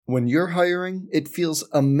When you're hiring, it feels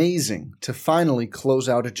amazing to finally close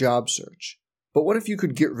out a job search. But what if you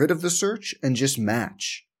could get rid of the search and just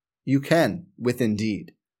match? You can with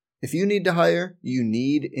Indeed. If you need to hire, you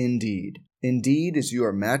need Indeed. Indeed is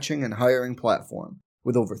your matching and hiring platform.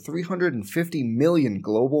 With over 350 million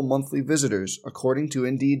global monthly visitors, according to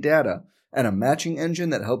Indeed data, and a matching engine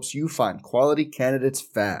that helps you find quality candidates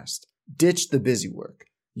fast. Ditch the busy work.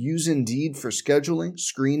 Use Indeed for scheduling,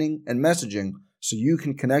 screening, and messaging so you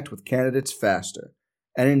can connect with candidates faster.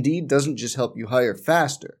 And Indeed doesn't just help you hire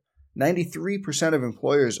faster. 93% of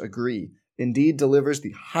employers agree Indeed delivers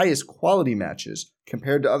the highest quality matches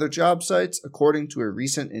compared to other job sites, according to a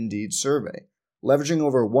recent Indeed survey. Leveraging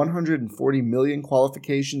over 140 million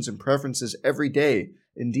qualifications and preferences every day,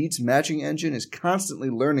 Indeed's matching engine is constantly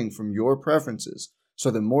learning from your preferences, so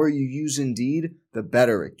the more you use Indeed, the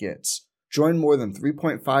better it gets. Join more than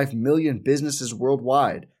 3.5 million businesses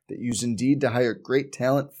worldwide that use Indeed to hire great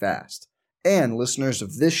talent fast. And listeners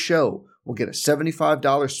of this show will get a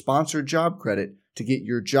 $75 sponsored job credit to get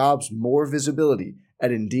your jobs more visibility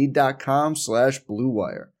at Indeed.com/Blue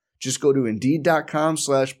Wire. Just go to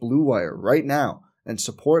Indeed.com/Blue Wire right now and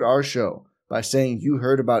support our show by saying you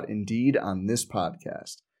heard about Indeed on this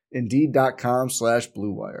podcast.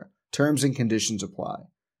 Indeed.com/Blue Wire. Terms and conditions apply.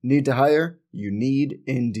 Need to hire? You need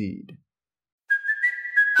Indeed.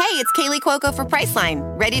 Hey, it's Kaylee Cuoco for Priceline.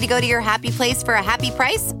 Ready to go to your happy place for a happy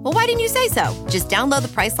price? Well, why didn't you say so? Just download the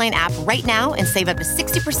Priceline app right now and save up to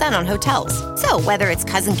 60% on hotels. So whether it's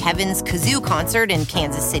Cousin Kevin's Kazoo Concert in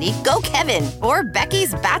Kansas City, go Kevin, or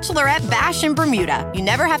Becky's Bachelorette Bash in Bermuda, you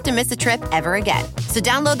never have to miss a trip ever again. So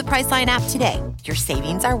download the Priceline app today. Your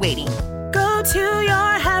savings are waiting. Go to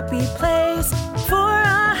your happy place for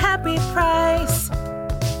a happy price.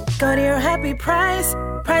 Go to your happy price,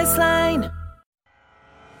 Priceline.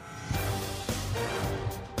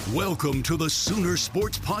 Welcome to the Sooner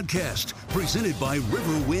Sports Podcast, presented by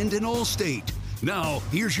Riverwind and Allstate. Now,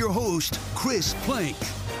 here's your host, Chris Plank.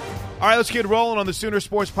 All right, let's get rolling on the Sooner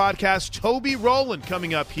Sports Podcast. Toby Rowland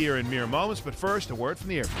coming up here in mere moments, but first, a word from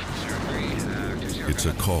the airport. It's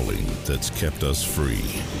a calling that's kept us free.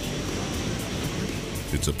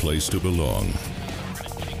 It's a place to belong.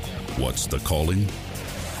 What's the calling?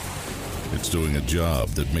 It's doing a job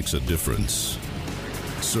that makes a difference.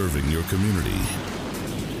 Serving your community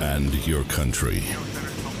and your country.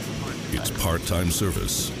 It's part-time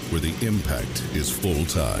service where the impact is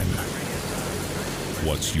full-time.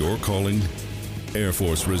 What's your calling? Air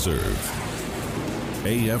Force Reserve.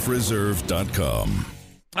 AFReserve.com.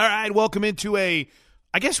 All right, welcome into I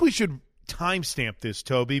guess we should timestamp this,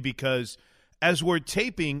 Toby, because as we're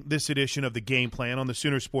taping this edition of the Game Plan on the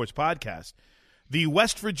Sooner Sports Podcast, the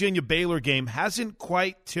West Virginia Baylor game hasn't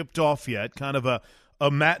quite tipped off yet, kind of a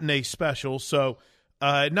matinee special, so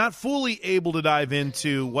not fully able to dive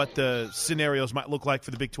into what the scenarios might look like for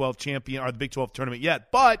the Big 12 champion or the Big 12 tournament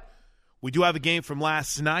yet, but we do have a game from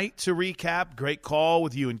last night to recap. Great call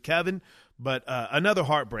with you and Kevin, but another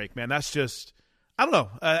heartbreak, man. That's just, I don't know.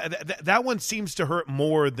 That one seems to hurt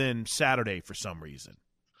more than Saturday for some reason.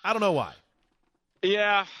 I don't know why.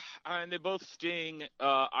 Yeah, and they both sting.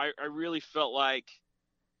 I really felt like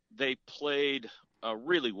they played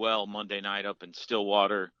really well Monday night up in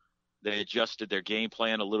Stillwater. They adjusted their game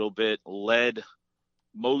plan a little bit, led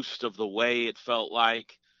most of the way, it felt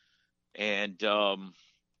like. And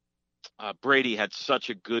Brady had such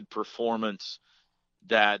a good performance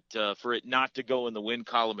that for it not to go in the win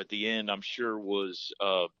column at the end, I'm sure was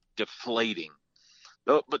deflating.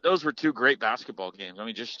 But those were two great basketball games. I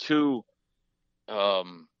mean, just two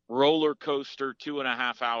roller coaster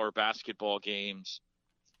 2.5 hour basketball games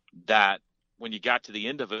that when you got to the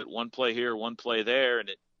end of it, one play here, one play there, and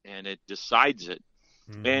it decides it.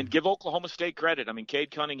 Mm-hmm. And give Oklahoma State credit. I mean, Cade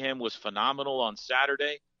Cunningham was phenomenal on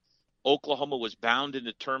Saturday. Oklahoma was bound and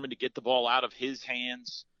determined to get the ball out of his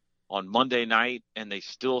hands on Monday night, and they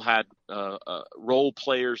still had role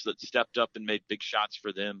players that stepped up and made big shots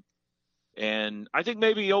for them. And I think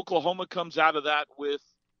maybe Oklahoma comes out of that with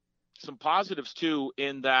some positives, too,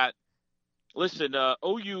 in that, listen,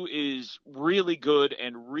 OU is really good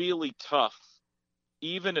and really tough,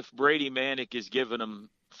 even if Brady Manick is giving them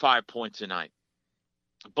 5 points a night.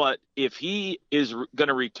 But if he is going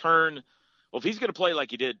to return, well, if he's going to play like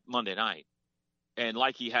he did Monday night and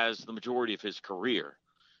like he has the majority of his career,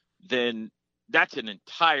 then that's an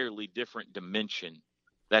entirely different dimension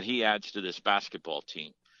that he adds to this basketball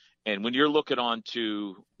team. And when you're looking on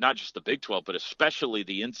to not just the Big 12, but especially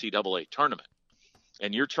the NCAA tournament,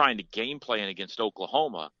 and you're trying to game plan against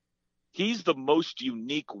Oklahoma, he's the most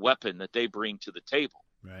unique weapon that they bring to the table.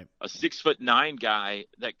 Right. A 6'9" guy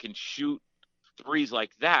that can shoot threes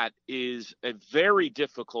like that is a very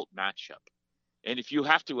difficult matchup. And if you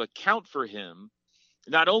have to account for him,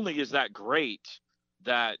 not only is that great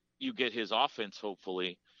that you get his offense,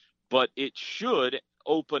 hopefully, but it should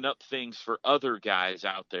open up things for other guys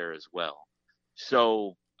out there as well.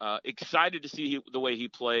 So excited to see the way he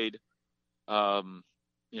played.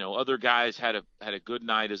 Other guys had a good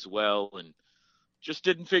night as well and just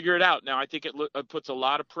didn't figure it out. Now, I think it puts a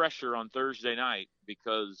lot of pressure on Thursday night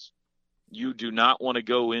because you do not want to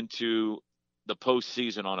go into the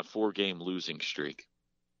postseason on a 4-game losing streak.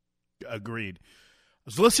 Agreed. I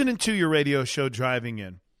was listening to your radio show driving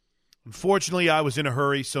in. Unfortunately, I was in a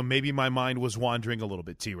hurry, so maybe my mind was wandering a little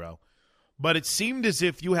bit, T-Row. But it seemed as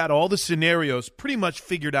if you had all the scenarios pretty much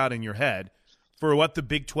figured out in your head for what the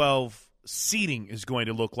Big 12 seeding is going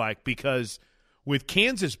to look like, because with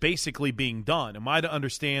Kansas basically being done, am I to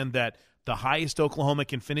understand that the highest Oklahoma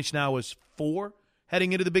can finish now is 4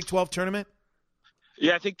 heading into the Big 12 tournament?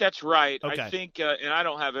 Yeah, I think that's right. Okay. I think, and I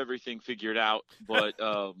don't have everything figured out, but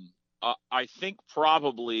I think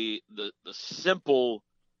probably the simple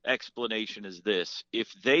explanation is this.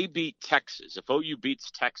 If they beat Texas, if OU beats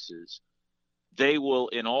Texas, they will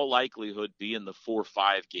in all likelihood be in the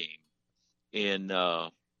 4-5 game in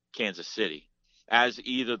Kansas City as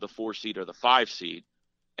either the 4 seed or the 5 seed.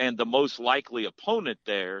 And the most likely opponent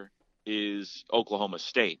there is Oklahoma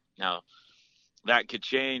State. Now, that could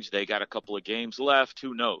change. They got a couple of games left.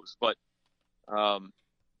 Who knows? But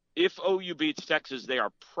if OU beats Texas, they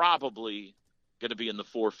are probably going to be in the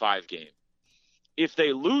 4-5 game. If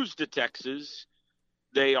they lose to Texas,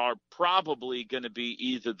 they are probably going to be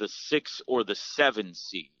either the 6 or the 7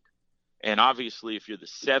 seed. And obviously, if you're the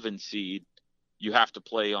 7 seed, you have to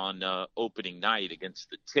play on opening night against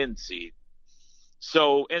the 10 seed.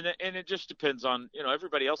 So, and it just depends on,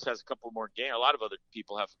 everybody else has a couple more games. A lot of other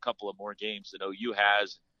people have a couple of more games than OU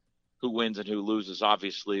has. Who wins and who loses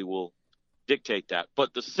obviously will dictate that.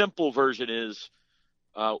 But the simple version is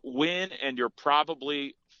win and you're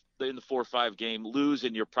probably in the 4-5 game, lose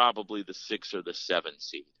and you're probably the 6 or the 7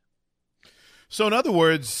 seed. So in other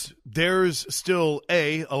words, there's still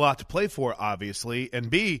a lot to play for, obviously,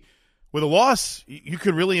 and B, with a loss, you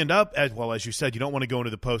could really end up, as you said, you don't want to go into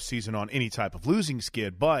the postseason on any type of losing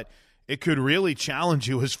skid, but it could really challenge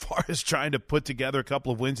you as far as trying to put together a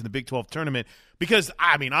couple of wins in the Big 12 tournament because,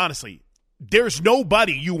 honestly, there's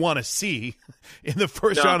nobody you want to see in the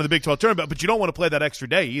first round of the Big 12 tournament, but you don't want to play that extra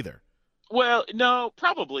day either. Well, no,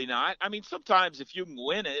 probably not. Sometimes if you can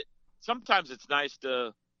win it, sometimes it's nice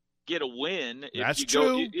to get a win. That's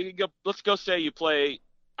true. Let's go say you play –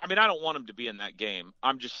 I don't want them to be in that game.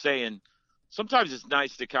 I'm just saying sometimes it's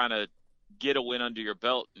nice to kind of get a win under your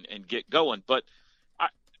belt and get going. But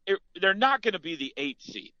they're not going to be the 8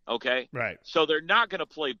 seed, okay? Right. So they're not going to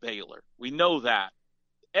play Baylor. We know that.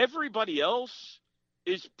 Everybody else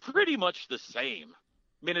is pretty much the same.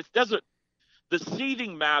 It doesn't – the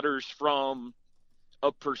seeding matters from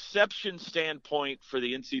a perception standpoint for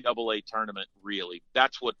the NCAA tournament, really.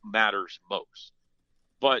 That's what matters most.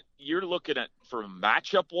 But you're looking at, for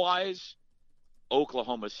matchup-wise,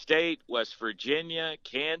 Oklahoma State, West Virginia,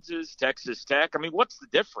 Kansas, Texas Tech. What's the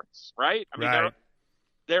difference, right? Right.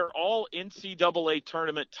 They're all NCAA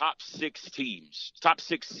tournament top 6 teams, top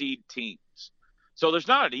 6 seed teams. So there's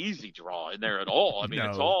not an easy draw in there at all.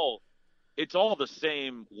 No. It's all the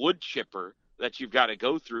same wood chipper that you've got to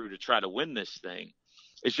go through to try to win this thing.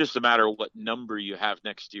 It's just a matter of what number you have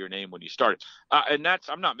next to your name when you start it. And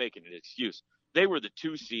I'm not making an excuse. They were the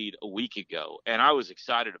 2 seed a week ago, and I was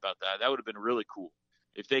excited about that. That would have been really cool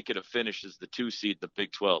if they could have finished as the 2 seed in the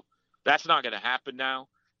Big 12. That's not going to happen now.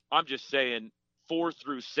 I'm just saying 4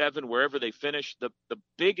 through 7, wherever they finish, the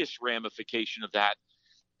biggest ramification of that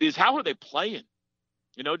is how are they playing?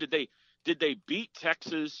 Did they beat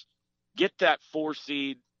Texas, get that 4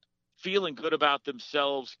 seed, feeling good about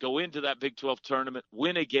themselves, go into that Big 12 tournament,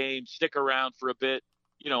 win a game, stick around for a bit,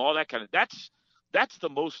 all that kind of – That's the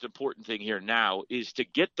most important thing here now is to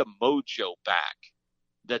get the mojo back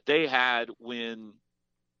that they had when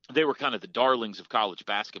they were kind of the darlings of college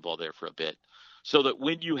basketball there for a bit. So that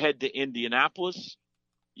when you head to Indianapolis,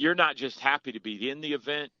 you're not just happy to be in the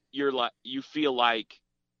event. You feel like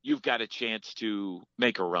you've got a chance to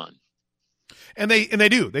make a run. And they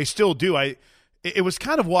do. They still do. It was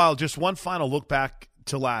kind of wild. Just one final look back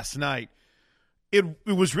to last night. It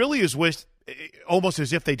was really almost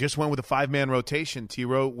as if they just went with a 5-man rotation.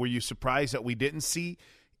 T-Row, were you surprised that we didn't see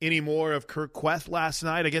any more of Kirk Queth last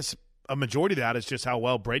night? I guess a majority of that is just how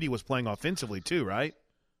well Brady was playing offensively too, right?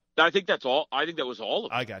 I think that's all. I think that was all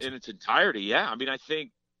of it I got you. in its entirety. Yeah. I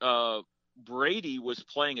think Brady was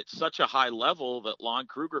playing at such a high level that Lon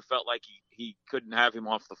Kruger felt like he couldn't have him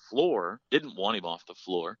off the floor, didn't want him off the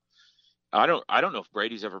floor. I don't know if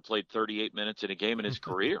Brady's ever played 38 minutes in a game in his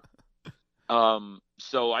career.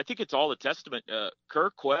 So I think it's all a testament. Kerr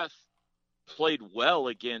Queth played well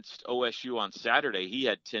against OSU on Saturday. He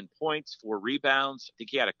had 10 points, 4 rebounds. I think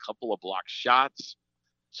he had a couple of blocked shots.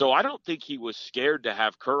 So I don't think he was scared to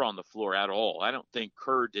have Kerr on the floor at all. I don't think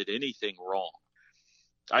Kerr did anything wrong.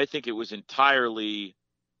 I think it was entirely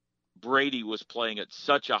Brady was playing at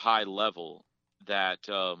such a high level that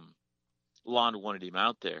Lon wanted him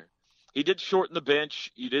out there. He did shorten the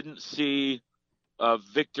bench. You didn't see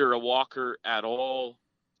Victor Walker at all.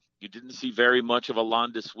 You didn't see very much of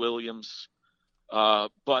Alondis Williams.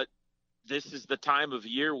 But this is the time of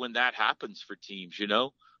year when that happens for teams, you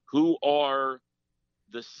know? Who are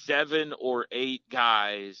the 7 or 8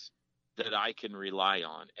 guys that I can rely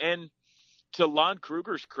on? And to Lon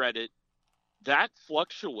Kruger's credit, that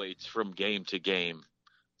fluctuates from game to game.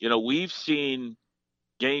 You know, we've seen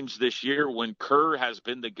games this year when Kerr has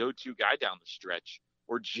been the go-to guy down the stretch,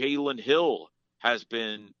 or Jalen Hill has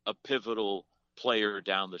been a pivotal player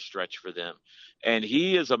down the stretch for them. And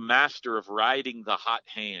he is a master of riding the hot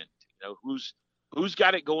hand. You know, who's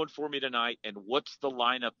got it going for me tonight, and what's the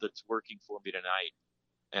lineup that's working for me tonight?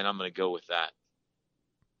 And I'm going to go with that.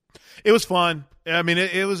 It was fun. I mean,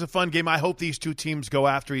 it was a fun game. I hope these two teams go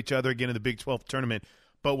after each other again in the Big 12 tournament,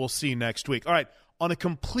 but we'll see next week. All right, on a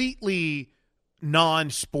completely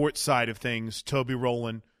non-sports side of things, Toby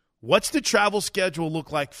Rowland, what's the travel schedule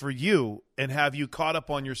look like for you, and have you caught up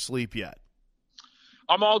on your sleep yet?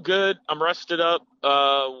 I'm all good. I'm rested up.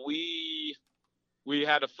 We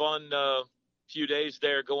had a fun few days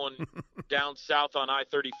there going down south on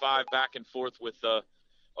I-35 back and forth with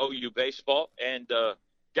OU baseball, and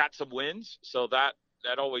got some wins, so that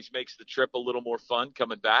always makes the trip a little more fun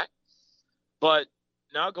coming back. But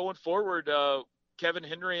now going forward, Kevin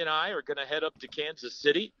Henry and I are going to head up to Kansas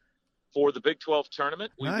City for the Big 12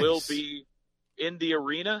 tournament. We will be in the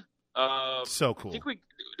arena. So cool. Do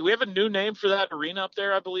we have a new name for that arena up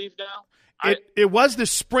there, I believe, now? It was the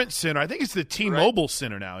Sprint Center. I think it's the T-Mobile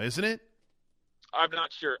Center now, isn't it? I'm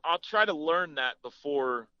not sure. I'll try to learn that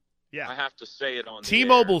before I have to say it on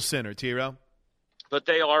T-Mobile the air. Center, T-Row. But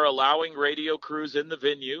they are allowing radio crews in the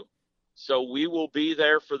venue, so we will be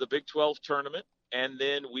there for the Big 12 tournament, and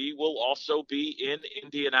then we will also be in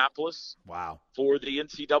Indianapolis for the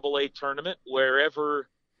NCAA tournament, wherever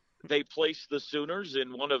they place the Sooners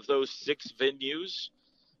in one of those 6 venues.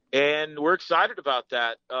 And we're excited about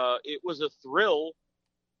that. It was a thrill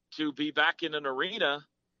to be back in an arena,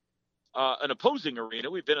 an opposing arena.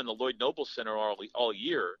 We've been in the Lloyd Noble Center all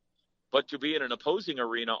year. But to be in an opposing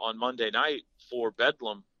arena on Monday night for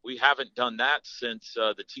Bedlam, we haven't done that since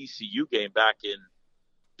the TCU game back in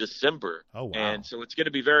December. Oh, wow. And so it's going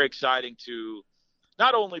to be very exciting to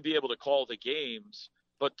not only be able to call the games,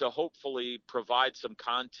 but to hopefully provide some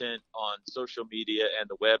content on social media and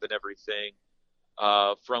the web and everything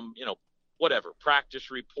from, you know, whatever,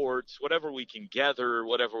 practice reports, whatever we can gather,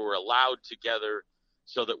 whatever we're allowed to gather,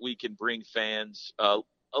 so that we can bring fans a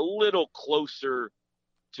little closer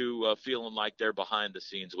to feeling like they're behind the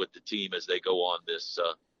scenes with the team as they go on this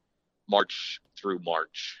march through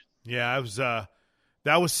March. Yeah,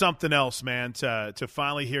 that was something else, man, to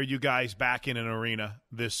finally hear you guys back in an arena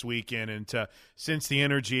this weekend and to sense the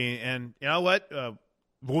energy. And you know what?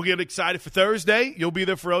 We'll get excited for Thursday. You'll be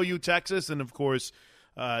there for OU Texas, and, of course,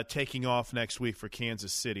 taking off next week for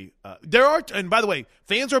Kansas City. And by the way,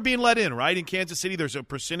 fans are being let in, right, in Kansas City? There's a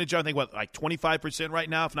percentage, I think, like 25% right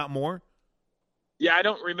now, if not more? Yeah, I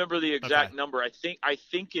don't remember the exact number. I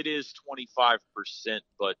think it is 25%,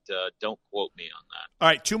 but don't quote me on that. All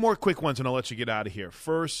right, 2 more quick ones, and I'll let you get out of here.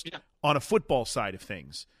 First, on a football side of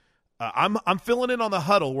things, I'm filling in on the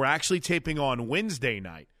huddle. We're actually taping on Wednesday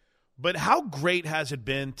night. But how great has it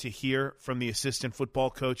been to hear from the assistant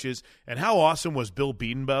football coaches, and how awesome was Bill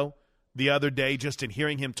Bedenbaugh the other day just in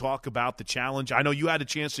hearing him talk about the challenge? I know you had a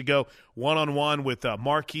chance to go one-on-one with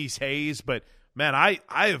Marquise Hayes, but – man, I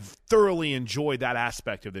have thoroughly enjoyed that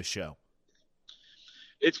aspect of this show.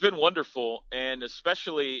 It's been wonderful, and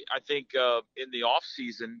especially I think in the off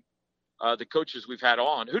season, the coaches we've had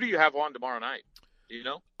on. Who do you have on tomorrow night? Do you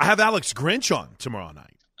know? I have Alex Grinch on tomorrow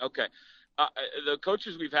night. Okay. The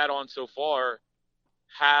coaches we've had on so far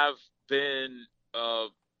have been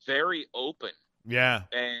very open. Yeah.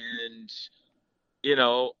 And, you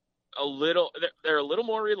know, they're a little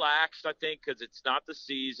more relaxed, I think, because it's not the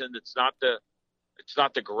season. It's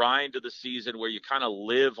not the grind of the season where you kind of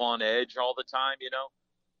live on edge all the time, you know.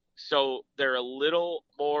 So they're a little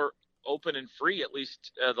more open and free, at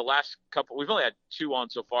least the last couple. We've only had 2 on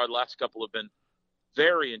so far. The last couple have been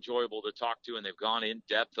very enjoyable to talk to, and they've gone in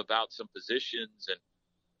depth about some positions. And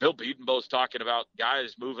Bill Bedenbaugh's talking about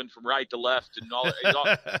guys moving from right to left and all.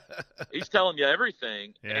 He's telling you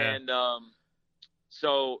everything. Yeah. And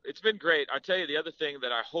so it's been great. I tell you, the other thing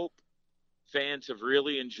that I hope fans have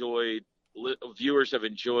really enjoyed, viewers have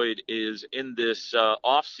enjoyed, is in this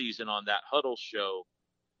off season on that Huddle show,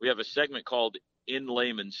 we have a segment called In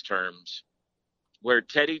Layman's Terms, where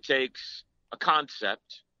Teddy takes a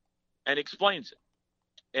concept and explains it.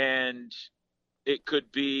 And it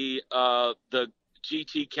could be the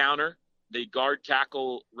GT counter, the guard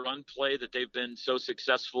tackle run play that they've been so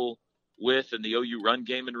successful with in the OU run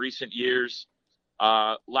game in recent years.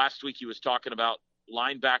 Last week he was talking about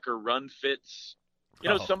linebacker run fits.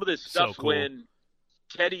 Some of this stuff, so cool. When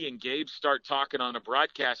Teddy and Gabe start talking on a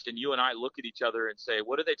broadcast and you and I look at each other and say,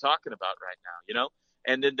 what are they talking about right now?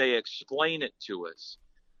 And then they explain it to us.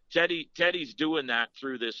 Teddy's doing that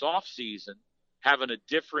through this off season, having a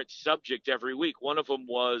different subject every week. One of them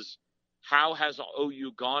was, how has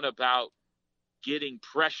OU gone about getting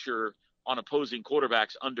pressure on opposing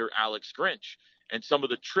quarterbacks under Alex Grinch, and some of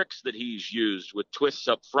the tricks that he's used with twists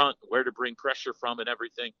up front, where to bring pressure from and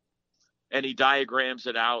everything. And he diagrams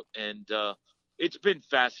it out, and it's been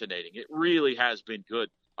fascinating. It really has been good.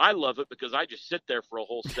 I love it because I just sit there for a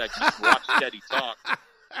whole segment and watch Teddy talk.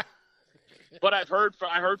 But I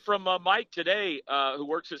heard from Mike today, who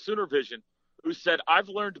works at Sooner Vision, who said, I've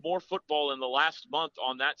learned more football in the last month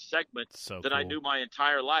on that segment than I knew my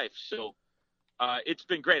entire life. So it's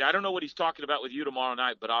been great. I don't know what he's talking about with you tomorrow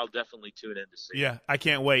night, but I'll definitely tune in to see. Yeah, I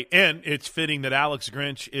can't wait. And it's fitting that Alex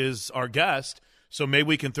Grinch is our guest, so maybe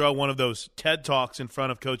we can throw one of those TED Talks in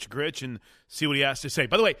front of Coach Grinch and see what he has to say.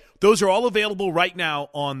 By the way, those are all available right now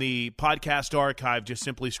on the podcast archive. Just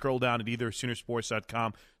simply scroll down at either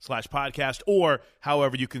Soonersports.com/podcast or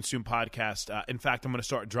however you consume podcasts. In fact, I'm going to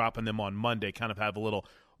start dropping them on Monday, kind of have a little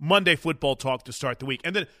Monday football talk to start the week.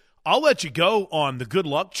 And then I'll let you go on the good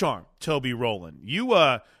luck charm, Toby Rowland.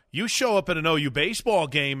 You show up at an OU baseball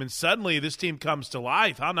game, and suddenly this team comes to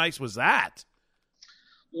life. How nice was that?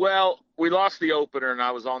 Well, we lost the opener, and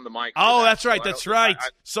I was on the mic. Oh, that's right. Sorry.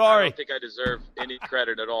 I don't think I deserve any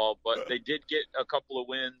credit at all, but they did get a couple of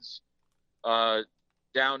wins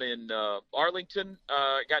down in Arlington.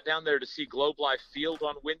 Got down there to see Globe Life Field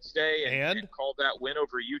on Wednesday and called that win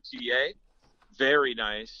over UTA. Very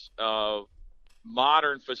nice.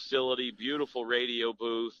 Modern facility, beautiful radio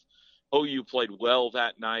booth. OU played well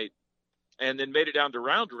that night. And then made it down to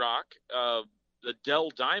Round Rock, the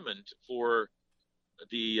Dell Diamond, for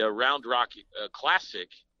the Round Rock Classic,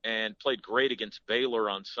 and played great against Baylor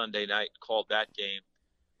on Sunday night, called that game.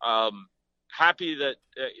 Happy that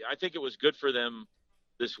I think it was good for them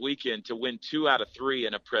this weekend to win 2 out of 3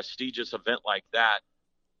 in a prestigious event like that.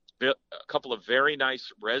 A couple of very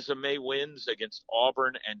nice resume wins against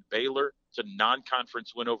Auburn and Baylor. It's a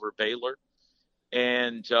non-conference win over Baylor.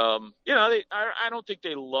 And, I don't think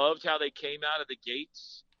they loved how they came out of the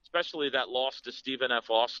gates, especially that loss to Stephen F.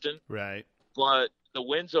 Austin. Right. But the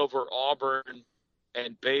wins over Auburn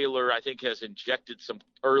and Baylor, I think, has injected some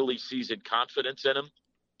early season confidence in them.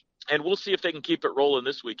 And we'll see if they can keep it rolling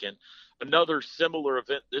this weekend. Another similar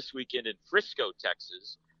event this weekend in Frisco,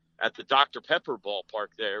 Texas, at the Dr. Pepper ballpark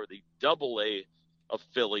there, the AA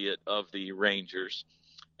affiliate of the Rangers.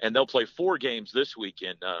 And they'll play 4 games this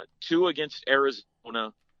weekend, 2 against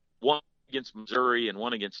Arizona, 1 against Missouri, and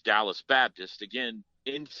 1 against Dallas Baptist. Again,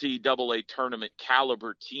 NCAA tournament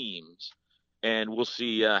caliber teams. And we'll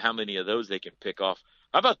see how many of those they can pick off.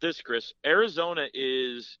 How about this, Chris? Arizona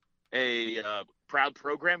is a proud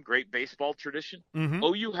program, great baseball tradition. Mm-hmm.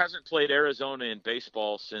 OU hasn't played Arizona in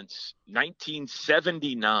baseball since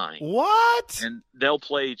 1979. What? And they'll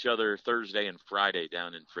play each other Thursday and Friday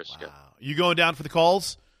down in Frisco. Wow. You going down for the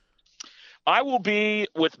calls? I will be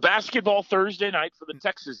with basketball Thursday night for the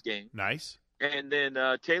Texas game. Nice. And then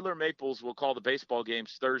Taylor Maples will call the baseball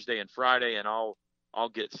games Thursday and Friday, and I'll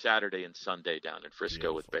get Saturday and Sunday down in Frisco.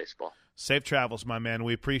 Beautiful. With baseball. Safe travels, my man.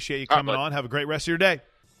 We appreciate you coming on. Have a great rest of your day.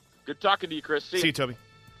 Good talking to you, Chris. See you, Toby.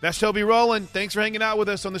 That's Toby Rowland. Thanks for hanging out with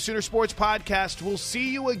us on the Sooner Sports Podcast. We'll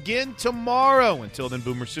see you again tomorrow. Until then,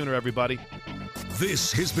 Boomer Sooner, everybody.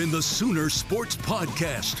 This has been the Sooner Sports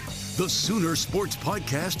Podcast. The Sooner Sports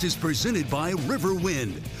Podcast is presented by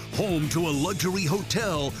Riverwind, home to a luxury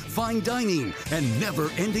hotel, fine dining, and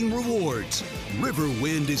never-ending rewards.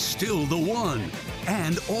 Riverwind is still the one.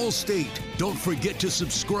 And Allstate. Don't forget to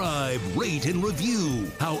subscribe, rate, and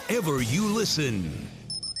review however you listen.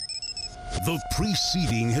 The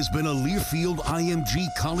preceding has been a Learfield IMG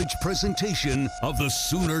College presentation of the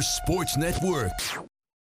Sooner Sports Network.